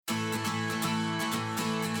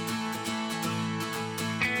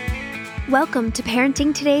Welcome to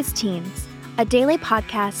Parenting Today's Teens, a daily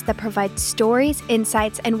podcast that provides stories,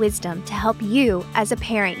 insights, and wisdom to help you as a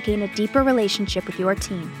parent gain a deeper relationship with your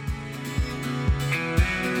teen.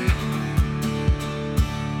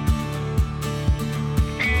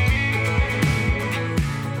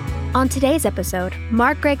 On today's episode,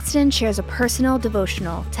 Mark Gregston shares a personal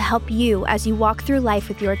devotional to help you as you walk through life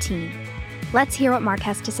with your teen. Let's hear what Mark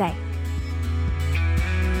has to say.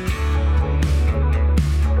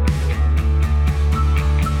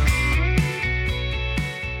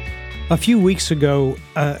 A few weeks ago,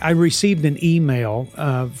 I received an email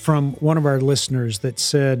from one of our listeners that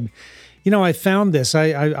said, "You know, I found this.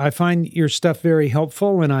 I find your stuff very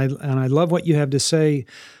helpful, and I love what you have to say.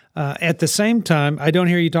 At the same time, I don't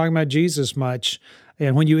hear you talking about Jesus much.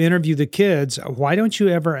 And when you interview the kids, why don't you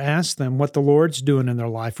ever ask them what the Lord's doing in their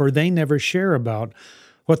life, or they never share about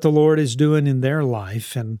what the Lord is doing in their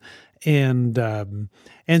life?" And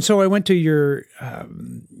so I went to your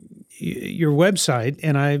website,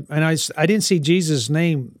 and I didn't see Jesus'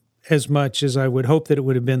 name as much as I would hope that it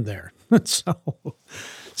would have been there.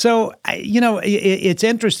 So it's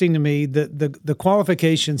interesting to me that the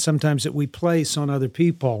qualifications sometimes that we place on other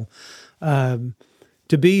people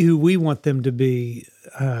to be who we want them to be,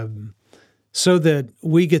 so that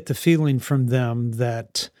we get the feeling from them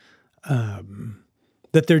that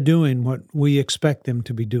they're doing what we expect them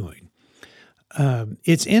to be doing.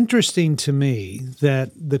 It's interesting to me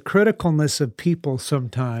that the criticalness of people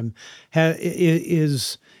sometimes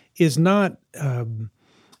is not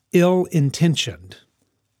ill-intentioned,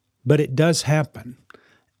 but it does happen.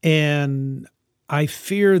 And I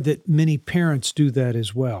fear that many parents do that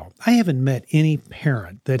as well. I haven't met any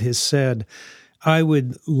parent that has said, "I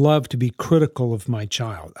would love to be critical of my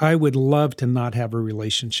child. I would love to not have a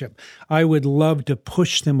relationship. I would love to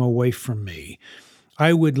push them away from me.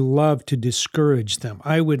 I would love to discourage them.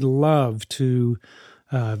 I would love to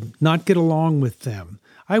not get along with them.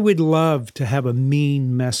 I would love to have a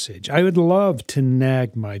mean message. I would love to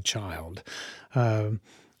nag my child.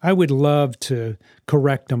 I would love to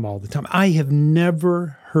correct them all the time." I have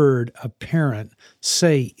never heard a parent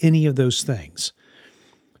say any of those things,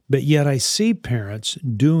 but yet I see parents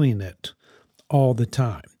doing it all the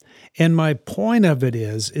time. And my point of it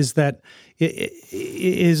is that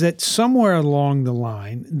somewhere along the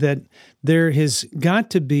line that there has got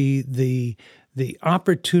to be the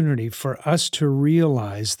opportunity for us to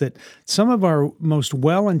realize that some of our most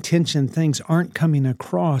well-intentioned things aren't coming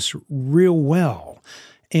across real well.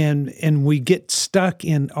 And we get stuck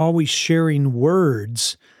in always sharing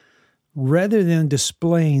words rather than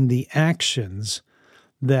displaying the actions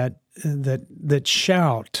that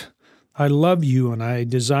shout, "I love you, and I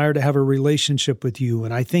desire to have a relationship with you,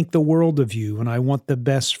 and I think the world of you, and I want the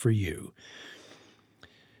best for you."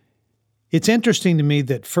 It's interesting to me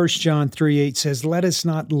that 1 John 3:8 says, "Let us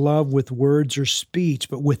not love with words or speech,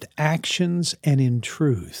 but with actions and in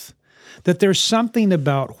truth." That there's something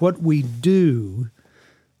about what we do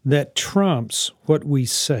that trumps what we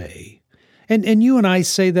say. And you and I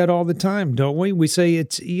say that all the time, don't we? We say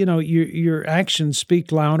it's, your actions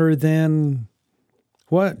speak louder than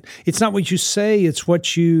what? It's not what you say, it's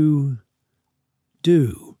what you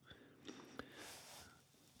do.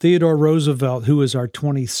 Theodore Roosevelt, who was our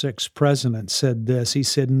 26th president, said this. He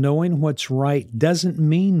said, "Knowing what's right doesn't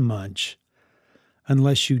mean much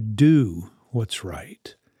unless you do what's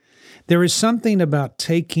right." There is something about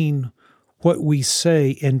taking what we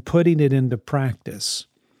say and putting it into practice.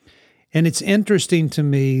 And it's interesting to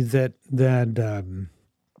me that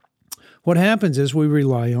what happens is we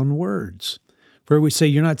rely on words, where we say,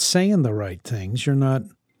 "You're not saying the right things.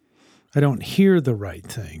 I don't hear the right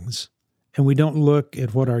things." And we don't look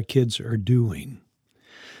at what our kids are doing.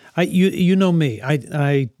 You know me.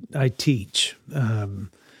 I teach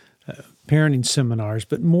parenting seminars,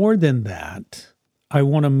 but more than that, I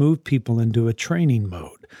want to move people into a training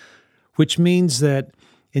mode, which means that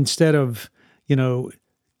instead of,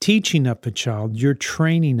 teaching up a child, you're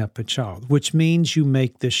training up a child, which means you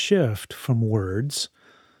make the shift from words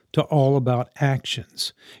to all about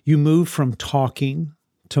actions. You move from talking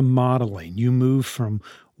to modeling. You move from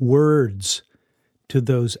words to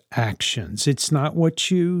those actions. It's not what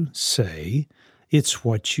you say, it's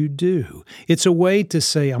what you do. It's a way to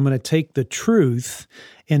say, I'm going to take the truth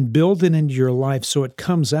and build it into your life so it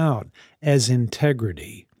comes out as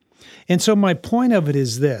integrity. And so my point of it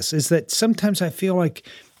is this, is that sometimes I feel like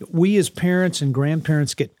we as parents and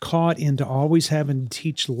grandparents get caught into always having to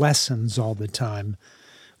teach lessons all the time,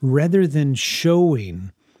 rather than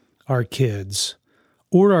showing our kids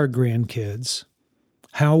or our grandkids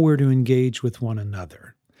how we're to engage with one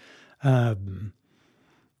another.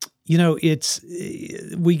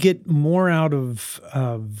 we get more out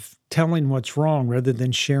of telling what's wrong rather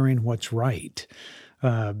than sharing what's right.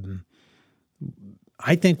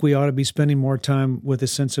 I think we ought to be spending more time with a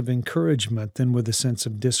sense of encouragement than with a sense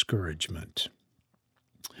of discouragement.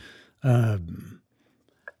 And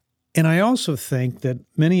I also think that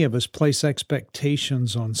many of us place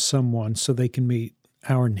expectations on someone so they can meet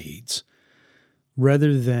our needs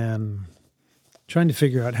rather than trying to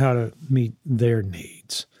figure out how to meet their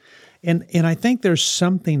needs. And I think there's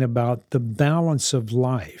something about the balance of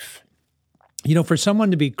life. For someone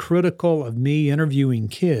to be critical of me interviewing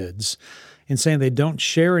kids and saying they don't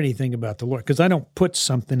share anything about the Lord, because I don't put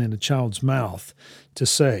something in a child's mouth to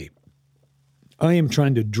say. I am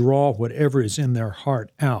trying to draw whatever is in their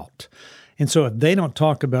heart out. And so if they don't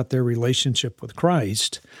talk about their relationship with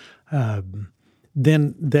Christ,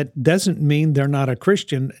 then that doesn't mean they're not a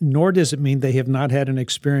Christian, nor does it mean they have not had an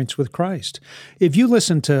experience with Christ. If you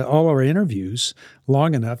listen to all our interviews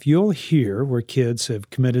long enough, you'll hear where kids have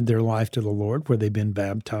committed their life to the Lord, where they've been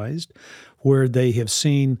baptized, where they have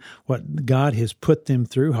seen what God has put them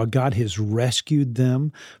through, how God has rescued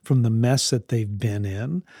them from the mess that they've been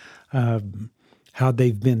in, how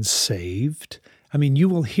they've been saved. I mean, you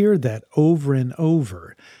will hear that over and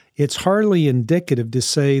over. It's hardly indicative to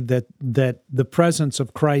say that the presence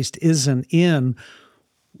of Christ isn't in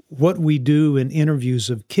what we do in interviews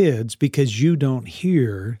of kids, because you don't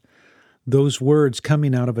hear those words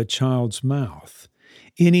coming out of a child's mouth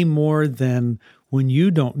any more than when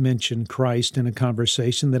you don't mention Christ in a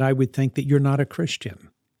conversation that I would think that you're not a Christian.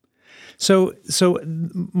 So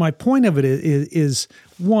my point of it is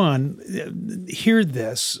one, hear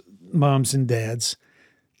this, moms and dads.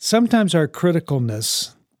 Sometimes our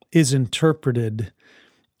criticalness is interpreted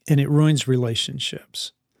and it ruins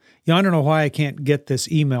relationships. I don't know why I can't get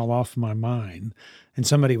this email off my mind. And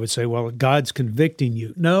somebody would say, well, God's convicting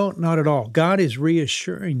you. No, not at all. God is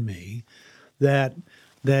reassuring me that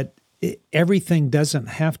everything doesn't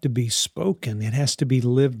have to be spoken. It has to be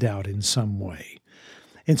lived out in some way.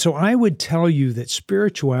 And so I would tell you that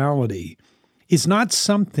spirituality is not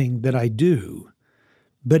something that I do,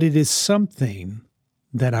 but it is something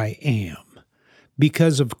that I am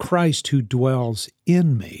because of Christ who dwells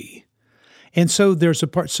in me. And so there's a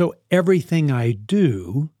part, so everything I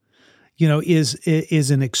do,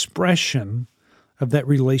 is an expression of that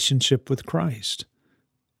relationship with Christ.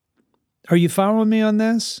 Are you following me on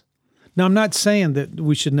this? Now, I'm not saying that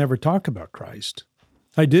we should never talk about Christ.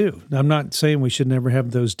 I do. I'm not saying we should never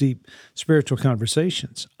have those deep spiritual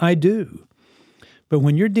conversations. I do. But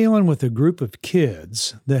when you're dealing with a group of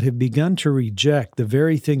kids that have begun to reject the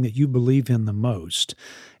very thing that you believe in the most,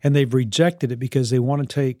 and they've rejected it because they want to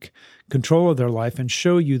take control of their life and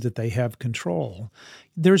show you that they have control,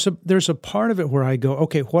 there's a part of it where I go,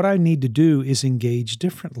 okay, what I need to do is engage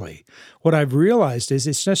differently. What I've realized is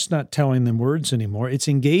it's just not telling them words anymore. It's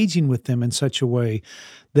engaging with them in such a way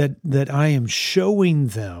that I am showing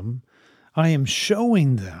them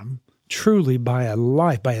truly by a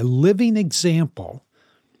living example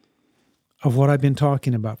of what I've been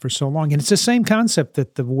talking about for so long. And it's the same concept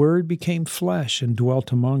that the Word became flesh and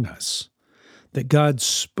dwelt among us, that God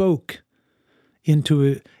spoke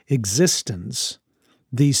into existence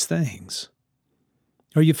these things.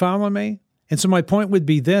 Are you following me? And so my point would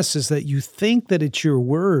be this, is that you think that it's your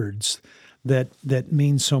words that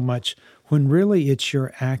mean so much when really it's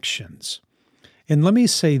your actions. And let me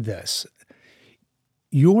say this.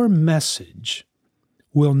 Your message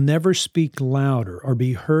will never speak louder or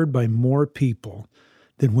be heard by more people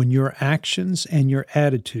than when your actions and your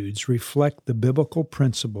attitudes reflect the biblical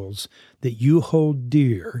principles that you hold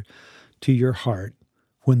dear to your heart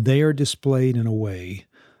when they are displayed in a way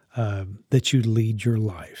that you lead your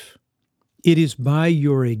life. It is by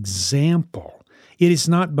your example. It is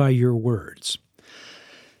not by your words.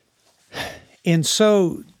 And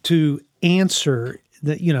so to answer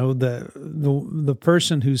the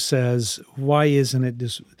person who says, why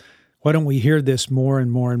don't we hear this more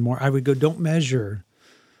and more and more? I would go, don't measure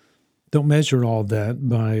all that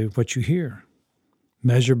by what you hear.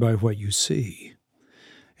 Measure by what you see.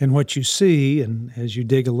 And what you see, and as you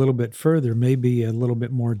dig a little bit further, maybe a little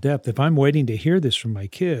bit more depth. If I'm waiting to hear this from my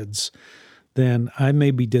kids, then I may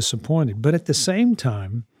be disappointed. But at the same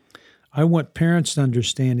time, I want parents to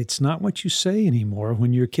understand it's not what you say anymore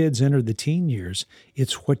when your kids enter the teen years.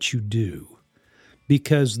 It's what you do.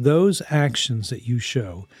 Because those actions that you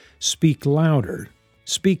show speak louder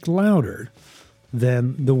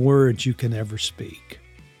than the words you can ever speak.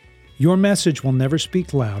 Your message will never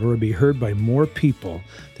speak louder or be heard by more people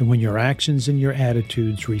than when your actions and your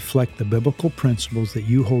attitudes reflect the biblical principles that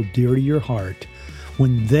you hold dear to your heart,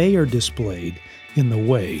 when they are displayed in the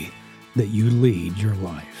way that you lead your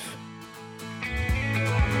life.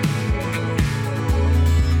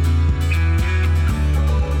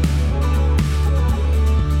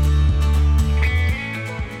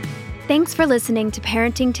 Thanks for listening to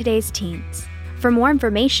Parenting Today's Teens. For more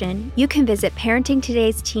information, you can visit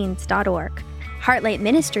parentingtodaysteens.org,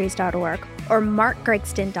 heartlightministries.org, or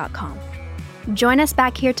markgregston.com. Join us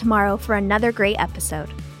back here tomorrow for another great episode.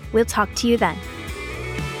 We'll talk to you then.